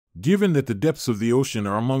Given that the depths of the ocean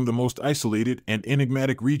are among the most isolated and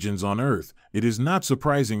enigmatic regions on Earth, it is not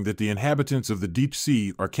surprising that the inhabitants of the deep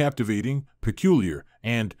sea are captivating, peculiar,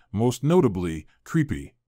 and, most notably,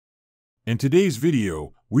 creepy. In today's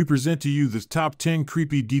video, we present to you the top 10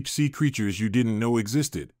 creepy deep-sea creatures you didn't know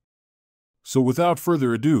existed. So without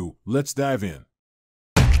further ado, let's dive in.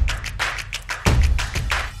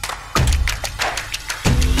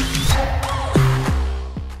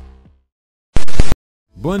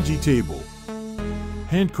 Bungee table.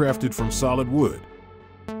 Handcrafted from solid wood.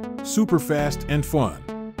 Super fast and fun.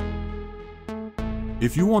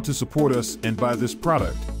 If you want to support us and buy this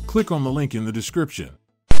product, click on the link in the description.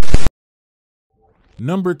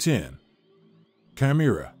 Number 10.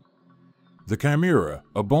 Chimaera. The Chimaera,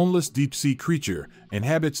 a boneless deep-sea creature,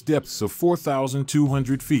 inhabits depths of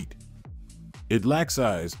 4,200 feet. It lacks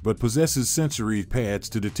eyes but possesses sensory pads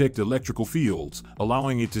to detect electrical fields,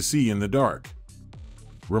 allowing it to see in the dark.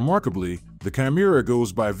 Remarkably, the Chimaera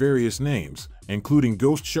goes by various names, including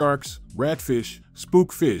ghost sharks, ratfish,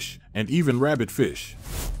 spook fish, and even rabbit fish.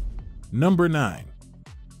 Number 9.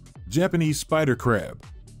 Japanese spider crab.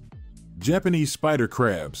 Japanese spider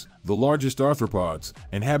crabs, the largest arthropods,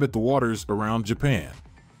 inhabit the waters around Japan.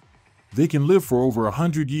 They can live for over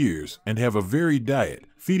 100 years and have a varied diet,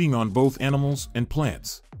 feeding on both animals and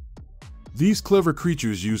plants. These clever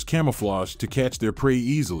creatures use camouflage to catch their prey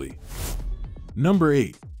easily. Number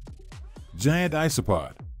 8. Giant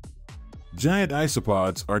Isopod. Giant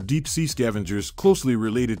isopods are deep-sea scavengers closely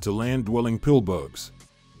related to land-dwelling pillbugs.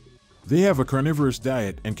 They have a carnivorous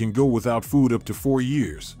diet and can go without food up to 4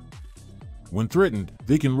 years. When threatened,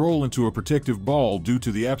 they can roll into a protective ball due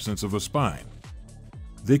to the absence of a spine.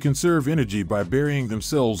 They conserve energy by burying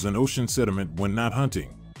themselves in ocean sediment when not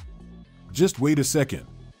hunting. Just wait a second.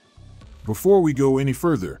 Before we go any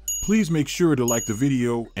further, please make sure to like the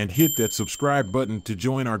video and hit that subscribe button to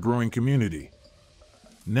join our growing community.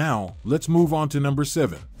 Now, let's move on to number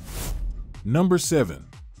 7. Number 7.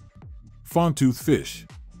 Fangtooth Fish.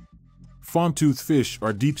 Fangtooth fish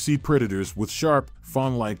are deep-sea predators with sharp,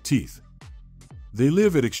 fang-like teeth. They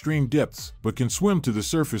live at extreme depths, but can swim to the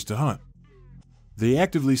surface to hunt. They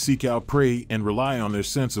actively seek out prey and rely on their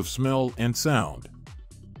sense of smell and sound.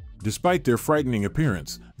 Despite their frightening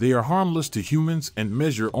appearance, they are harmless to humans and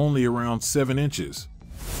measure only around 7 inches.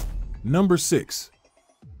 Number 6.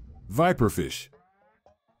 Viperfish.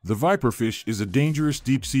 The viperfish is a dangerous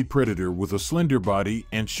deep-sea predator with a slender body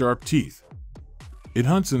and sharp teeth. It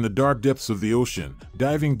hunts in the dark depths of the ocean,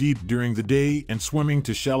 diving deep during the day and swimming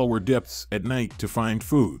to shallower depths at night to find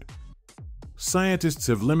food. Scientists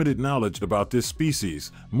have limited knowledge about this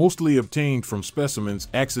species, mostly obtained from specimens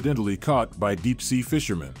accidentally caught by deep-sea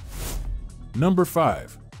fishermen. Number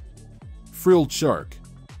 5. Frilled Shark.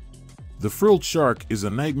 The frilled shark is a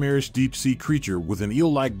nightmarish deep-sea creature with an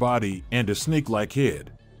eel-like body and a snake-like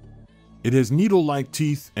head. It has needle-like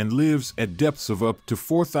teeth and lives at depths of up to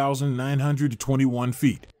 4,921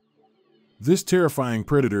 feet. This terrifying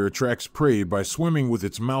predator attracts prey by swimming with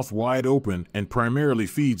its mouth wide open and primarily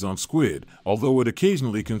feeds on squid, although it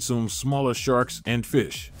occasionally consumes smaller sharks and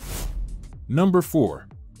fish. Number 4.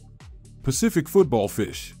 Pacific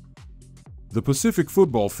Footballfish. The Pacific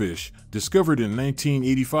Footballfish, discovered in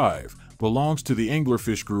 1985, belongs to the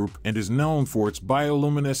anglerfish group and is known for its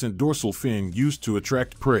bioluminescent dorsal fin used to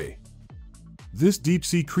attract prey. This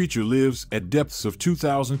deep-sea creature lives at depths of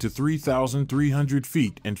 2,000 to 3,300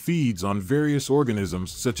 feet and feeds on various organisms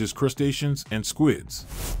such as crustaceans and squids.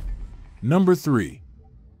 Number 3.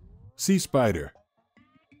 Sea spider.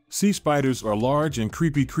 Sea spiders are large and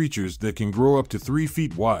creepy creatures that can grow up to 3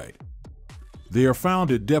 feet wide. They are found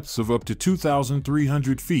at depths of up to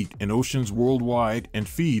 2,300 feet in oceans worldwide and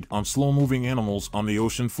feed on slow-moving animals on the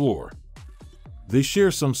ocean floor. They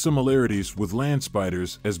share some similarities with land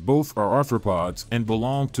spiders as both are arthropods and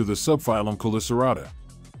belong to the subphylum Chelicerata.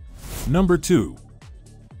 Number 2.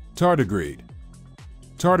 Tardigrade.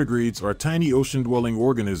 Tardigrades are tiny ocean-dwelling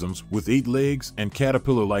organisms with 8 legs and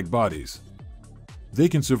caterpillar-like bodies. They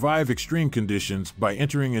can survive extreme conditions by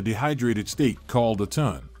entering a dehydrated state called a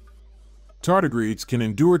tun. Tardigrades can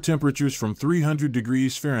endure temperatures from 300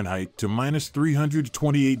 degrees Fahrenheit to minus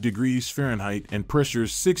 328 degrees Fahrenheit and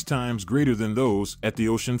pressures 6 times greater than those at the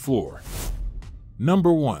ocean floor.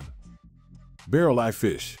 Number 1. Barreleye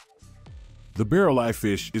Fish. The barreleye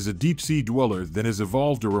fish is a deep-sea dweller that has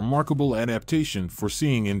evolved a remarkable adaptation for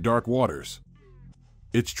seeing in dark waters.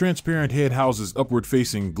 Its transparent head houses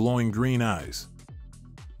upward-facing glowing green eyes.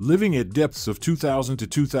 Living at depths of 2,000 to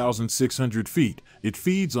 2,600 feet, it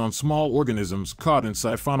feeds on small organisms caught in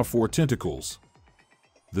siphonophore tentacles.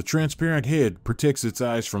 The transparent head protects its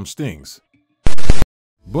eyes from stings.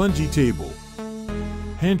 Bungee table.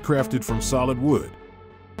 handcrafted from solid wood.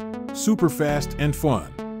 Super fast and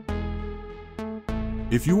fun.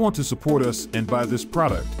 If you want to support us and buy this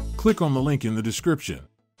product, click on the link in the description.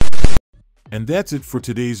 And that's it for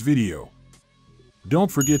today's video.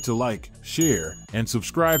 Don't forget to like, share, and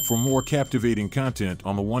subscribe for more captivating content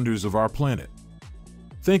on the wonders of our planet.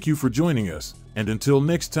 Thank you for joining us, and until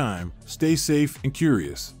next time, stay safe and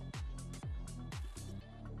curious.